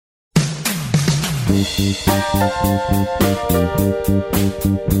Welcome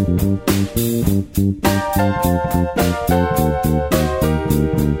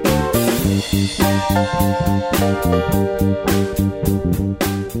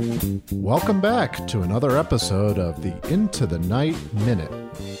back to another episode of the Into the Night Minute.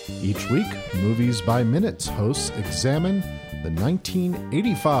 Each week, Movies by Minutes hosts examine the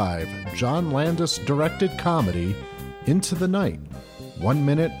 1985 John Landis directed comedy Into the Night. 1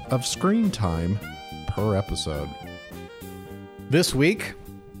 minute of screen time per episode. This week,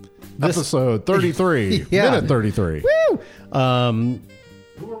 episode 33, yeah. minute 33. Woo! Who are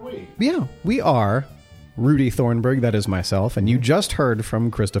we? Yeah, we are Rudy Thornburg, that is myself, and you just heard from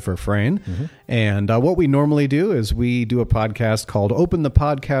Christopher Frayne. Mm-hmm. And what we normally do is we do a podcast called Open the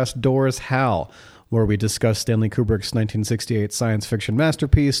Podcast Doors Hal, where we discuss Stanley Kubrick's 1968 science fiction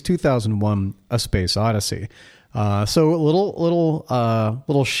masterpiece, 2001: A Space Odyssey. So a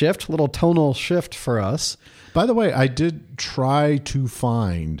little shift, little tonal shift for us. By the way, I did try to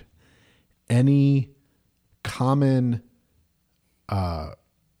find any common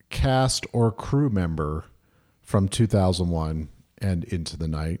cast or crew member from 2001 and Into the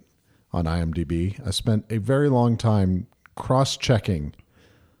Night on IMDb. I spent a very long time cross-checking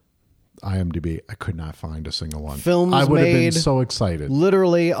IMDb. I could not find a single one. Films I would have been made so excited.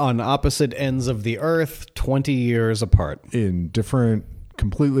 Literally on opposite ends of the earth, 20 years apart. In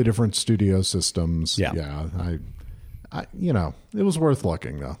completely different studio systems. Yeah. I it was worth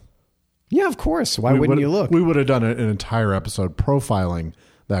looking though. Yeah, of course. Why wouldn't you look? We would have done an entire episode profiling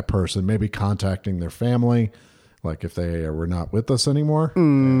that person, maybe contacting their family, like if they were not with us anymore,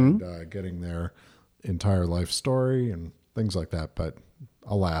 and getting their entire life story and things like that. But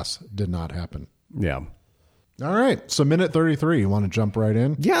alas, did not happen. Yeah. All right. So minute 33, you want to jump right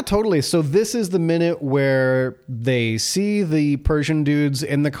in? Yeah, totally. So this is the minute where they see the Persian dudes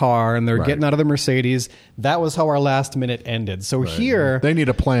in the car and they're getting out of the Mercedes. That was how our last minute ended. So here they need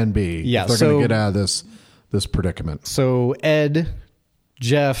a plan B. Yeah, if they're going to get out of this predicament. So Ed,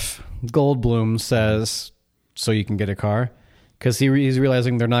 Jeff Goldblum says, so you can get a car? Because he's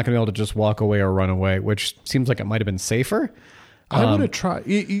realizing they're not going to be able to just walk away or run away, which seems like it might have been safer. I would have tried.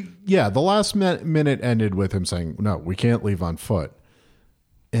 Yeah, the last minute ended with him saying, no, we can't leave on foot.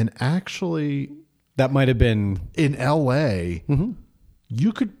 And actually, that might have been in L.A.,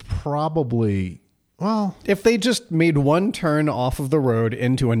 you could probably, if they just made one turn off of the road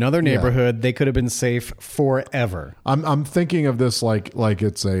into another neighborhood, they could have been safe forever. I'm thinking of this like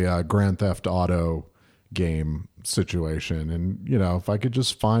it's a Grand Theft Auto game situation. And, if I could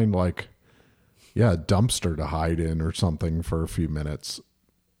just find a dumpster to hide in or something for a few minutes.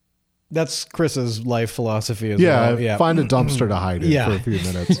 That's Chris's life philosophy as well. Yeah, find a dumpster to hide in for a few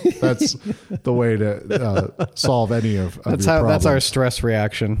minutes. That's the way to solve any of your problems. That's our stress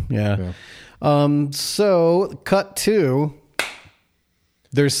reaction. Yeah. So cut to,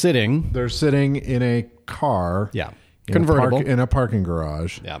 they're sitting in a car. Yeah. Convertible. In a parking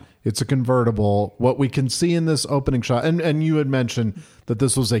garage. Yeah. It's a convertible. What we can see in this opening shot, and you had mentioned that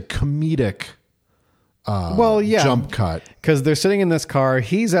this was a comedic jump cut, because they're sitting in this car.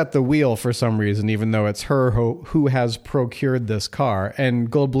 He's at the wheel for some reason, even though it's her who has procured this car.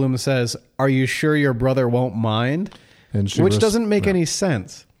 And Goldblum says, "Are you sure your brother won't mind?" Which doesn't make any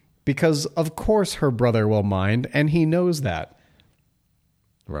sense, because of course her brother will mind, and he knows that.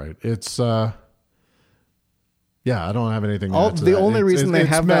 Right. It's I don't have anything. The only reason they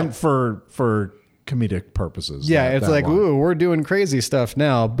have meant for comedic purposes. Yeah, it's like, ooh, we're doing crazy stuff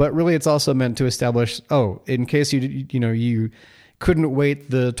now, but really it's also meant to establish, in case you couldn't wait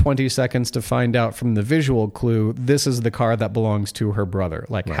the 20 seconds to find out from the visual clue, this is the car that belongs to her brother.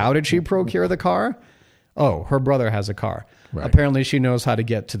 How did she procure the car? Oh, her brother has a car. Right. Apparently she knows how to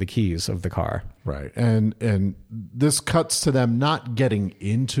get to the keys of the car. Right. And this cuts to them not getting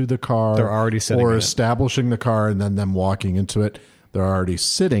into the car. They're already sitting or in establishing the car and then them walking into it. They're already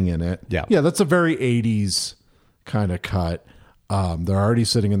sitting in it. Yeah. Yeah, that's a very 80s kind of cut. They're already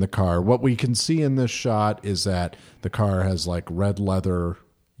sitting in the car. What we can see in this shot is that the car has red leather,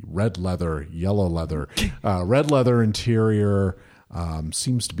 yellow leather, red leather interior.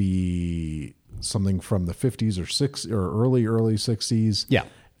 Seems to be something from the 50s or early 60s. Yeah.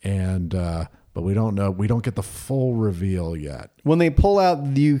 And but we don't know. We don't get the full reveal yet. When they pull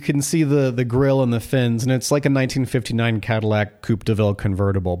out, you can see the grill and the fins, and it's like a 1959 Cadillac Coupe de Ville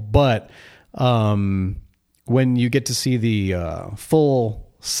convertible. But when you get to see the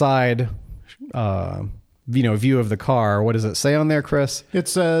full side, view of the car, what does it say on there, Chris? It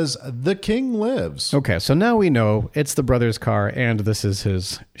says, "The King lives." Okay, so now we know it's the brother's car, and this is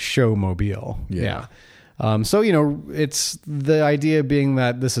his showmobile. Yeah. So, it's the idea being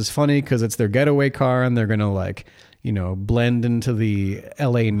that this is funny because it's their getaway car and they're going to blend into the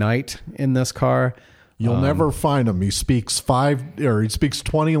LA night in this car. You'll never find him. He speaks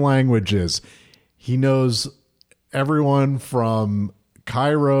 20 languages. He knows everyone from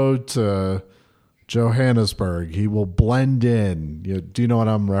Cairo to Johannesburg. He will blend in. Do you know what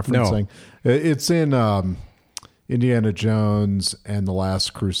I'm referencing? No. It's in Indiana Jones and the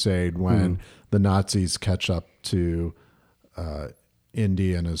Last Crusade when the Nazis catch up to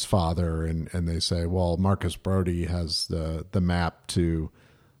Indy and his father, and they say, well, Marcus Brody has the map to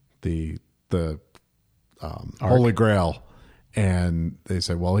the Holy Grail. And they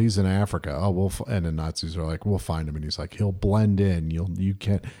say, well, he's in Africa. Oh, and the Nazis are like, we'll find him. And he's like, he'll blend in. You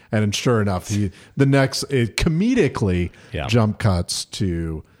can't. And then sure enough, comedically jump cuts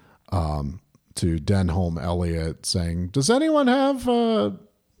to Denholm Elliott saying, does anyone know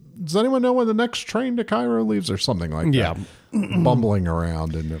when the next train to Cairo leaves or something like that? Bumbling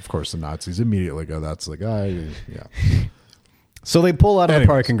around. And of course the Nazis immediately go, that's the guy. Yeah. So they pull out of the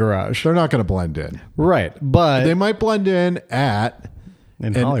parking garage. They're not going to blend in. Right. But they might blend in at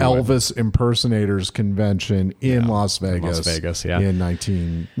an Elvis impersonators convention in Las Vegas. In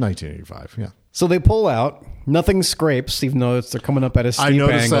 1985. Yeah. So they pull out. Nothing scrapes, even though they're coming up at a steep angle.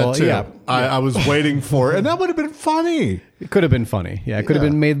 I noticed that too. Yeah. I was waiting for it, and that would have been funny. It could have been funny. Yeah, it could have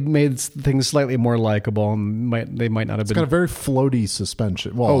been made things slightly more likable, and they might not have been. It's got a very floaty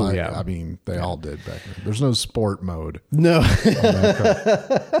suspension. Well, I mean, they all did back then. There's no sport mode. No.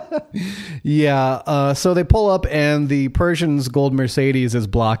 So they pull up, and the Persian's gold Mercedes is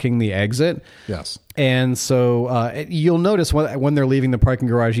blocking the exit. Yes. And so you'll notice when they're leaving the parking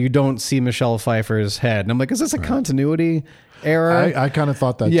garage, you don't see Michelle Pfeiffer's head. And I'm like, is this a continuity error? I kind of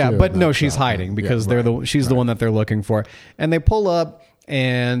thought that too. Yeah, but no, she's hiding because she's the one that they're looking for. And they pull up,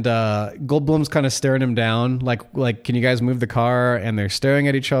 and Goldblum's kind of staring him down, like, can you guys move the car? And they're staring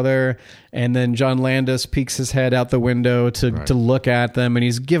at each other. And then John Landis peeks his head out the window to look at them, and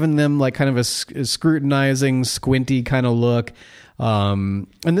he's giving them like kind of a scrutinizing, squinty kind of look. And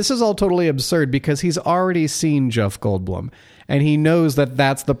this is all totally absurd because he's already seen Jeff Goldblum, and he knows that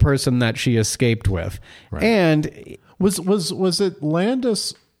that's the person that she escaped with. Right. And was it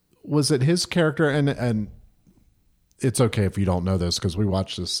Landis? Was it his character? And it's okay if you don't know this because we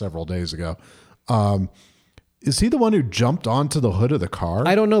watched this several days ago. Is he the one who jumped onto the hood of the car?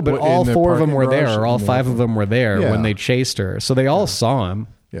 I don't know, but all four of them were there, or all five of them were there when they chased her. So they all saw him.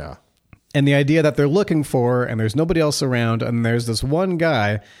 Yeah. And the idea that they're looking for, and there's nobody else around, and there's this one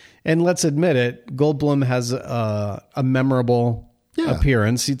guy, and let's admit it, Goldblum has a memorable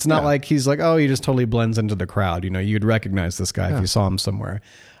appearance. It's not like he's like, oh, he just totally blends into the crowd. You'd recognize this guy if you saw him somewhere.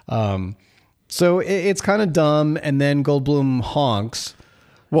 So it's kind of dumb, and then Goldblum honks.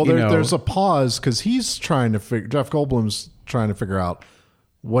 Well, there's a pause because he's trying to Jeff Goldblum's trying to figure out,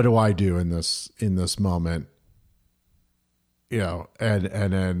 what do I do in this moment? And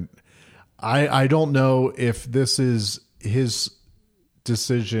then I don't know if this is his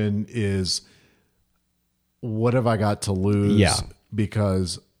decision is, what have I got to lose? Yeah.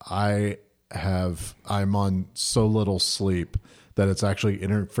 Because I'm on so little sleep that it's actually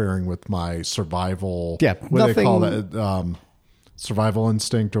interfering with my survival. Yeah. What do they call that? Survival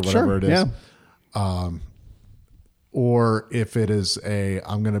instinct or whatever it is. Yeah. Or if it is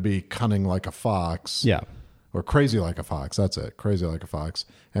I'm going to be cunning like a fox. Yeah. Or crazy like a fox. That's it. Crazy like a fox,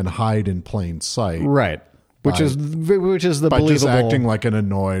 and hide in plain sight. Right. Which is the believable. Just acting like an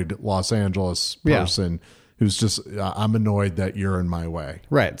annoyed Los Angeles person who's just, I'm annoyed that you're in my way.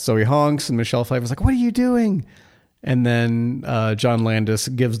 Right. So he honks, and Michelle Pfeiffer's like, what are you doing? And then John Landis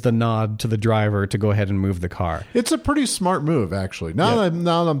gives the nod to the driver to go ahead and move the car. It's a pretty smart move, actually. Now that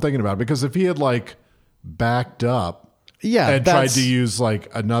I'm thinking about it, because if he had backed up, and tried to use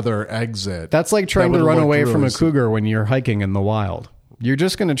another exit. That's like trying to run away from a cougar when you're hiking in the wild. You're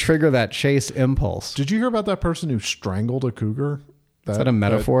just going to trigger that chase impulse. Did you hear about that person who strangled a cougar? Is that a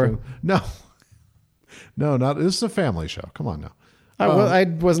metaphor? No, not. This is a family show. Come on now. I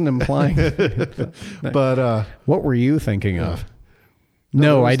wasn't implying. But what were you thinking of?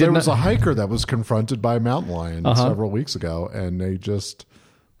 No, I didn't. There was a hiker that was confronted by a mountain lion several weeks ago, and they just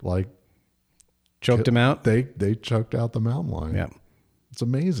choked him out? They choked out the mountain lion. Yeah. It's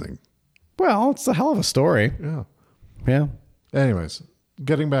amazing. Well, it's a hell of a story. Yeah. Yeah. Anyways,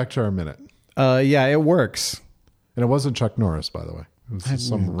 getting back to our minute. Yeah, it works. And it wasn't Chuck Norris, by the way. It was just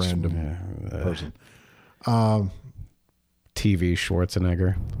some random person. TV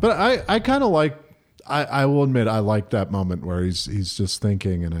Schwarzenegger. But I kind of I will admit, I like that moment where he's just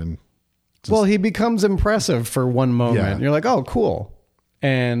thinking and then. Well, he becomes impressive for one moment. Yeah. You're like, oh, cool.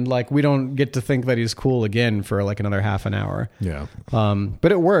 And like, we don't get to think that he's cool again for like another half an hour. Yeah.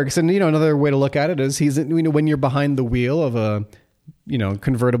 But it works. And, another way to look at it is when you're behind the wheel of a,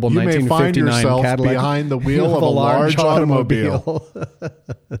 convertible You may 1959 find yourself Cadillac behind the wheel of a large automobile.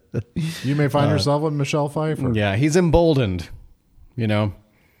 You may find yourself with Michelle Pfeiffer. Yeah, he's emboldened,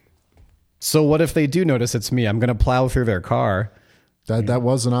 So what if they do notice it's me? I'm going to plow through their car. That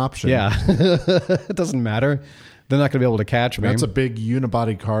was an option. Yeah. It doesn't matter. They're not going to be able to catch me. That's a big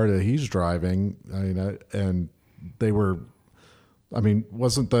unibody car that he's driving. And they were,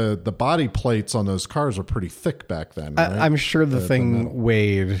 wasn't the body plates on those cars are pretty thick back then, right? I'm sure the thing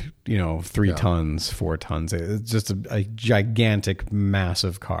weighed, 3 tons, 4 tons. It's just a gigantic,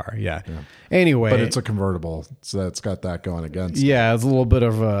 massive car. Yeah. Anyway. But it's a convertible, so that's got that going against it. Yeah, it's a little bit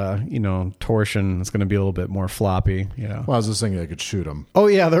of torsion. It's going to be a little bit more floppy, Well, I was just thinking I could shoot them. Oh,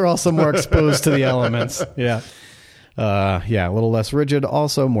 yeah, they're also more exposed to the elements. Yeah. A little less rigid,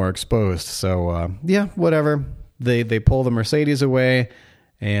 also more exposed. So, whatever. They pull the Mercedes away,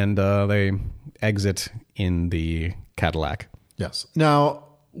 and they exit in the Cadillac. Yes. Now,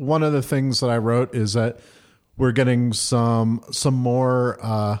 one of the things that I wrote is that we're getting some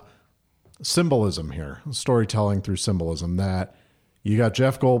more symbolism here, storytelling through symbolism. That you got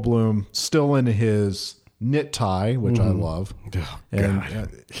Jeff Goldblum still in his knit tie, which I love. Oh, and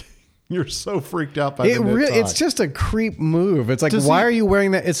you're so freaked out by the knit tie. It's just a creep move. It's like, why are you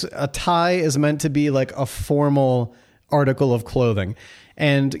wearing that? It's a tie is meant to be like a formal article of clothing.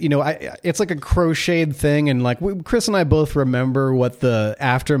 And, it's like a crocheted thing. And like Chris and I both remember what the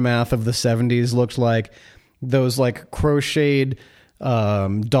aftermath of the 70s looked like. Those like crocheted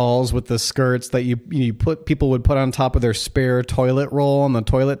dolls with the skirts that people would put on top of their spare toilet roll on the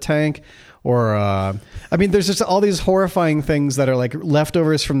toilet tank. Or, there's just all these horrifying things that are like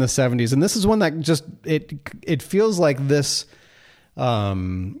leftovers from the 70s. And this is one that just, it feels like this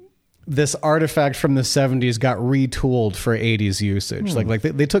artifact from the 70s got retooled for 80s usage. Like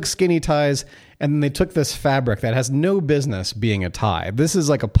they took skinny ties and then they took this fabric that has no business being a tie. This is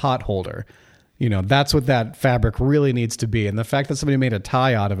like a pot holder. That's what that fabric really needs to be. And the fact that somebody made a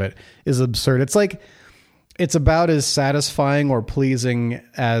tie out of it is absurd. It's like, it's about as satisfying or pleasing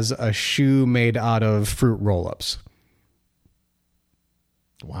as a shoe made out of fruit roll-ups.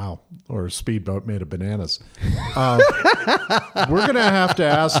 Wow. Or a speedboat made of bananas. We're going to have to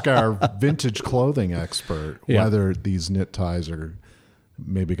ask our vintage clothing expert whether these knit ties are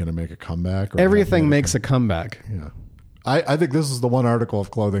maybe going to make a comeback. Or everything makes a comeback. Yeah. I think this is the one article of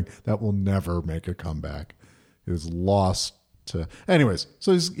clothing that will never make a comeback. It was lost to... Anyways,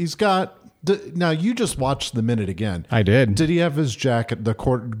 so he's got... Now, you just watched the minute again. I did. Did he have his jacket, the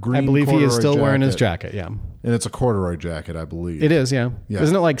green I believe he is still jacket? wearing his jacket, yeah. And it's a corduroy jacket, I believe. It is, yeah.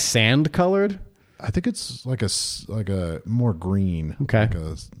 Isn't it like sand colored? I think it's like a more green. Okay. Like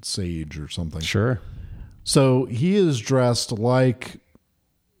a sage or something. Sure. So he is dressed like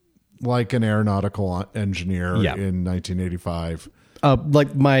an aeronautical engineer in 1985.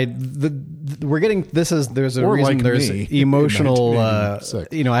 We're getting there's a or reason like there's emotional I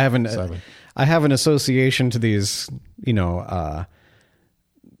have an association to these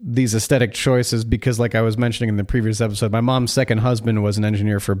aesthetic choices because, like I was mentioning in the previous episode, my mom's second husband was an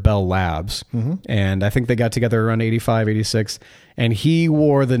engineer for Bell Labs, and I think they got together around 85, 86, and he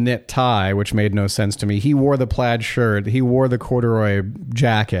wore the knit tie, which made no sense to me. He wore the plaid shirt, he wore the corduroy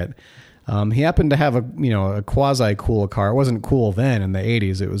jacket. He happened to have a quasi cool car. It wasn't cool then in the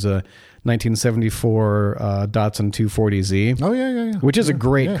 80s. It was a 1974 Datsun 240Z. Oh yeah. Which is a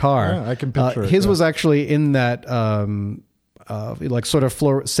great car. Yeah, I can picture it. His was actually in that like sort of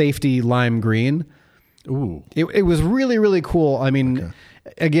floor safety lime green. Ooh. It was really, really cool. I mean,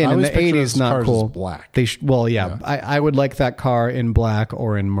 again, in the 80s, not cool. Black. I would like that car in black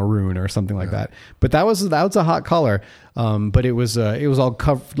or in maroon or something like that. But that was a hot color. But it was all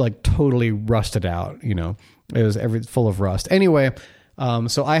covered, like totally rusted out. It was full of rust. Anyway,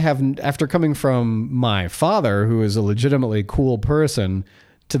 so I have, after coming from my father, who is a legitimately cool person,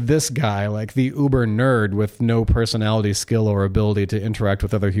 to this guy, like the uber nerd with no personality, skill, or ability to interact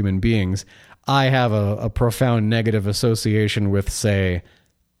with other human beings, I have a profound negative association with, say,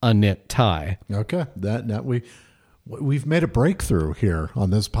 a knit tie. Okay, we've made a breakthrough here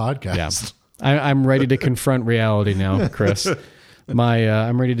on this podcast. Yeah. I'm ready to confront reality now, Chris.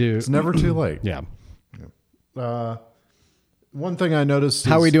 I'm ready to. It's never too late. Yeah. One thing I noticed.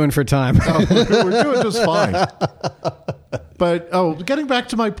 How are we doing for time? We're doing just fine. But getting back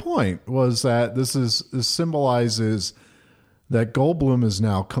to my point was that this symbolizes that Goldblum is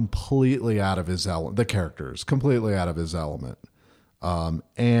now completely out of his element. The character is completely out of his element,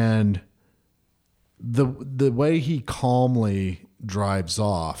 and the way he calmly drives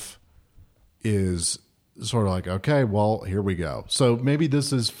off is sort of like, okay, well, here we go. So maybe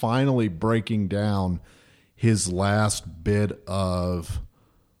this is finally breaking down his last bit of,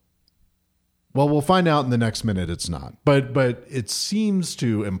 well, we'll find out in the next minute it's not. But it seems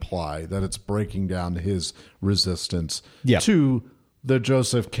to imply that it's breaking down his resistance to the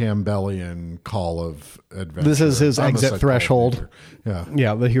Joseph Campbellian call of adventure. This is his exit threshold.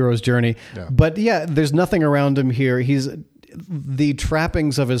 Yeah, the hero's journey. Yeah. But yeah, there's nothing around him here. The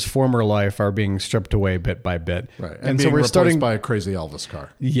trappings of his former life are being stripped away bit by bit. Right. And so we're starting by a crazy Elvis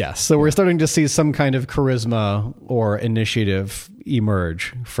car. Yes. So we're starting to see some kind of charisma or initiative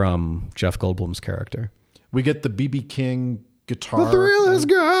emerge from Jeff Goldblum's character. We get the B.B. King guitar. The thrill is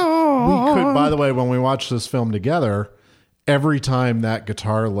gone. We could, by the way, when we watched this film together, every time that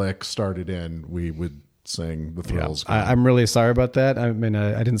guitar lick started in, we would sing The Thrills. Yeah. I'm really sorry about that. I mean,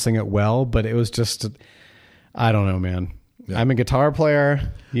 I didn't sing it well, but it was just, I don't know, man. Yeah. I'm a guitar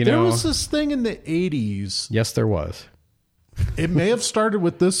player. There was this thing in the 80s. Yes, there was. It may have started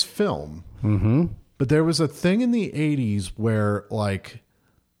with this film, but there was a thing in the 80s where like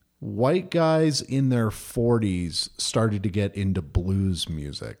white guys in their 40s started to get into blues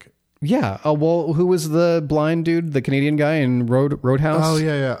music. Yeah. Oh, well, who was the blind dude, the Canadian guy in Roadhouse? Oh,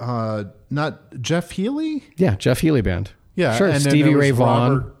 yeah. Not Jeff Healey? Yeah, Jeff Healey Band. Yeah. Sure, and Stevie Ray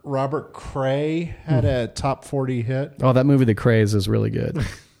Vaughan. Robert Cray had a top 40 hit. Oh, that movie, The Krays, is really good.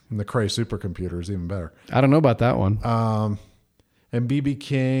 And the Cray supercomputer is even better. I don't know about that one. And B.B.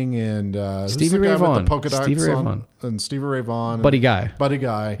 King and Stevie Ray Vaughan. And Stevie Ray Vaughan. Buddy Guy.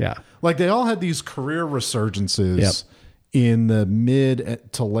 Yeah. Like they all had these career resurgences in the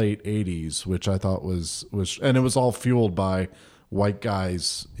mid to late 80s, which I thought was, and it was all fueled by white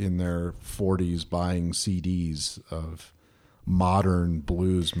guys in their 40s buying CDs of modern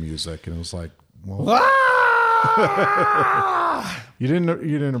blues music, and it was like, well, you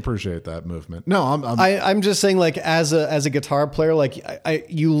didn't appreciate that movement. No, I'm just saying, like as a guitar player, like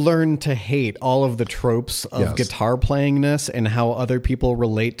you learn to hate all of the tropes of guitar playingness and how other people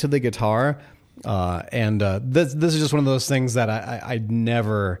relate to the guitar. This is just one of those things that I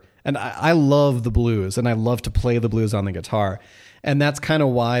never, and I love the blues and I love to play the blues on the guitar. And that's kind of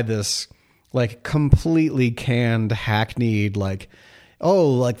why this like completely canned, hackneyed, like,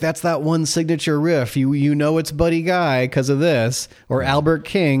 oh, like that's that one signature riff. You know it's Buddy Guy because of this, or Albert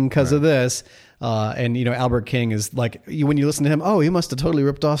King because of this. And Albert King is like, when you listen to him, oh, he must have totally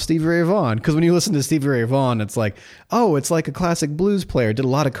ripped off Stevie Ray Vaughan. Because when you listen to Stevie Ray Vaughan, it's like, oh, it's like a classic blues player, did a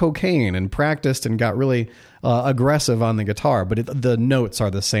lot of cocaine and practiced and got really aggressive on the guitar. But the notes are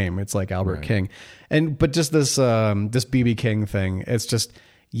the same. It's like Albert King. But just this BB King thing, it's just,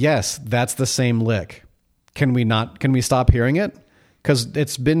 yes, that's the same lick. Can we stop hearing it? Because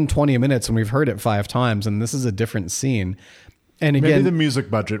it's been 20 minutes and we've heard it 5 times, and this is a different scene. And again, maybe the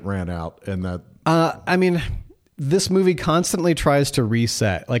music budget ran out, and that. I mean, this movie constantly tries to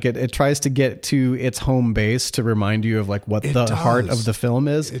reset. Like it tries to get to its home base to remind you of like what the heart of the film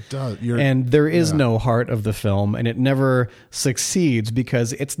is. It does, and there is no heart of the film, and it never succeeds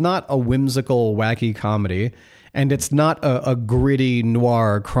because it's not a whimsical, wacky comedy, and it's not a gritty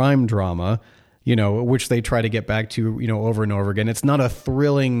noir crime drama. Which they try to get back to, over and over again. It's not a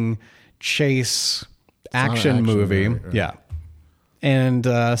thrilling chase action movie. Right. Yeah. And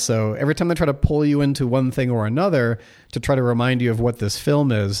so every time they try to pull you into one thing or another to try to remind you of what this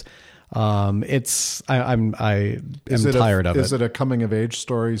film is, I'm tired of it. Is it a coming of age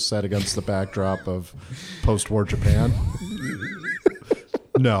story set against the backdrop of post-war Japan?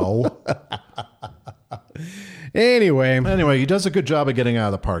 No. Anyway, he does a good job of getting out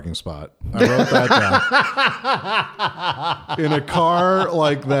of the parking spot. I wrote that down. In a car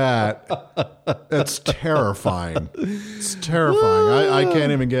like that, it's terrifying. It's terrifying. I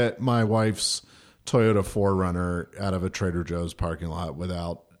can't even get my wife's Toyota 4Runner out of a Trader Joe's parking lot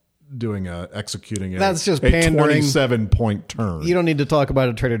without executing that's just a pandering. 27-point turn. You don't need to talk about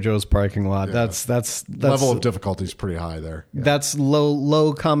a Trader Joe's parking lot. Yeah. That's level of difficulty is pretty high there. Yeah. That's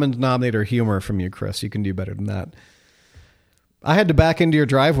low common denominator humor from you, Chris. You can do better than that. I had to back into your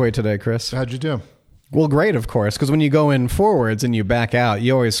driveway today, Chris. How'd you do? Well, great, of course, because when you go in forwards and you back out,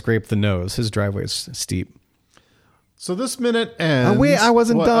 you always scrape the nose. His driveway's steep. So this minute ends. Oh, wait, I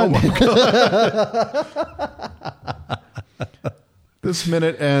wasn't done. This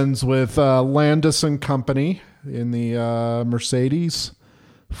minute ends with Landis and Company in the Mercedes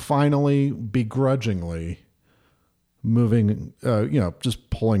finally begrudgingly moving, just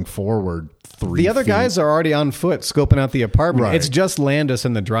pulling forward 3 The other feet. guys are already on foot scoping out the apartment. Right. It's just Landis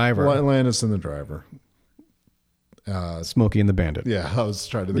and the driver. Landis and the driver. Smokey and the Bandit. Yeah, I was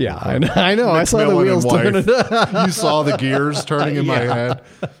trying to think. Yeah, I know. I saw the McMillan wheels and turning. Wife. You saw the gears turning in my head.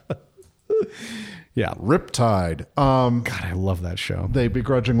 Yeah. Riptide. God, I love that show. They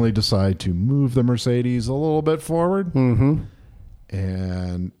begrudgingly decide to move the Mercedes a little bit forward. Mm-hmm.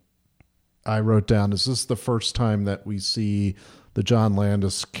 And I wrote down, is this the first time that we see the John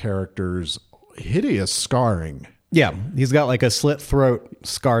Landis character's hideous scarring? Yeah, he's got like a slit throat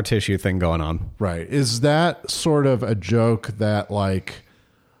scar tissue thing going on. Right. Is that sort of a joke that, like,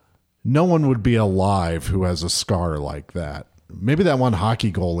 no one would be alive who has a scar like that? Maybe that one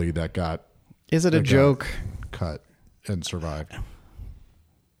hockey goalie that got... Is it a joke? Cut and survived.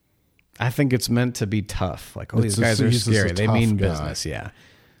 I think it's meant to be tough. Like, These guys are scary. They mean guy. business, yeah.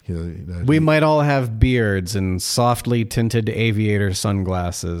 We might all have beards and softly tinted aviator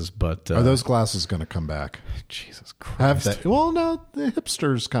sunglasses, but... are those glasses going to come back? Jesus Christ. Have they? Well, no, the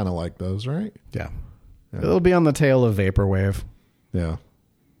hipsters kind of like those, right? Yeah. It'll be on the tail of Vaporwave. Yeah.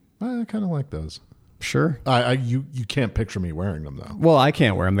 I kind of like those. Sure. You can't picture me wearing them, though. Well, I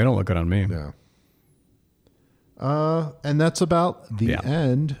can't wear them. They don't look good on me. Yeah. And that's about the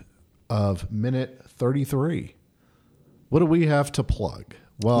end of minute 33. What do we have to plug?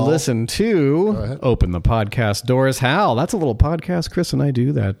 Well, listen to Open the Podcast Doors. Hal, that's a little podcast Chris and I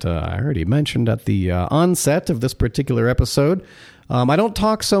do that I already mentioned at the onset of this particular episode. I don't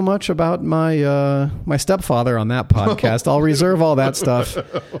talk so much about my stepfather on that podcast. I'll reserve all that stuff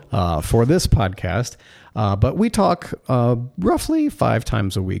for this podcast. But we talk roughly 5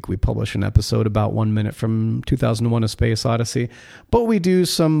 times a week. We publish an episode about 1 minute from 2001: A Space Odyssey. But we do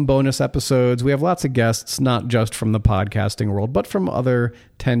some bonus episodes. We have lots of guests, not just from the podcasting world, but from other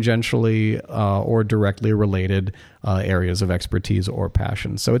tangentially or directly related areas of expertise or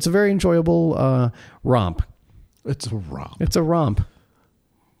passion. So it's a very enjoyable romp. It's a romp. It's a romp.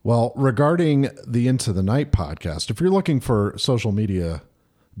 Well, regarding the Into the Night podcast, if you're looking for social media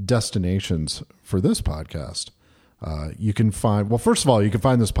destinations for this podcast, you can find, well, first of all, you can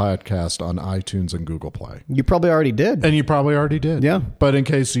find this podcast on iTunes and Google Play. You probably already did. And you probably already did. Yeah. But in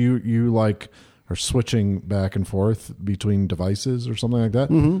case you like are switching back and forth between devices or something like that,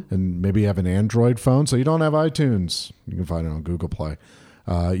 and maybe you have an Android phone, so you don't have iTunes, you can find it on Google Play.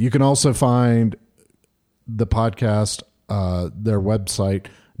 You can also find the podcast, their website,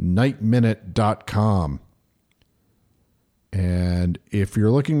 nightminute.com. And if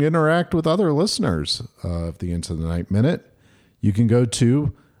you're looking to interact with other listeners of the Into the Night Minute, you can go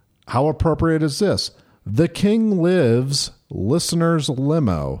to, how appropriate is this? The King Lives Listeners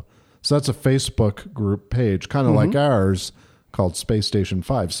Limo. So that's a Facebook group page, kind of like ours, called Space Station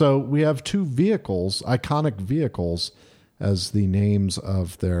 5. So we have 2 vehicles, iconic vehicles, as the names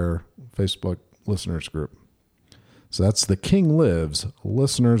of their Facebook listeners group. So that's the King Lives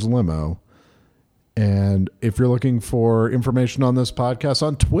Listeners Limo. And if you're looking for information on this podcast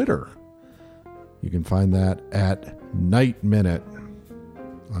on Twitter, you can find that at Night Minute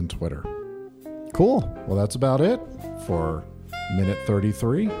on Twitter. Cool. Well, that's about it for minute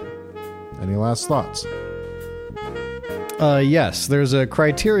 33. Any last thoughts? Yes, there's a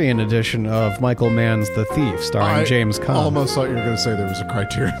Criterion edition of Michael Mann's The Thief, starring James Caan. I almost thought you were going to say there was a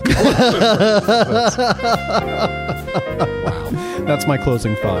Criterion. Wow. That's my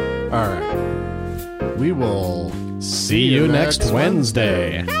closing thought. All right. We will see you next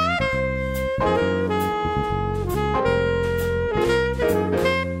Wednesday.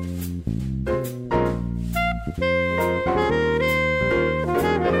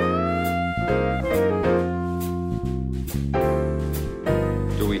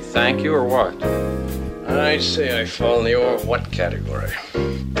 Do we thank you or what? I'd say I fall in the or what category.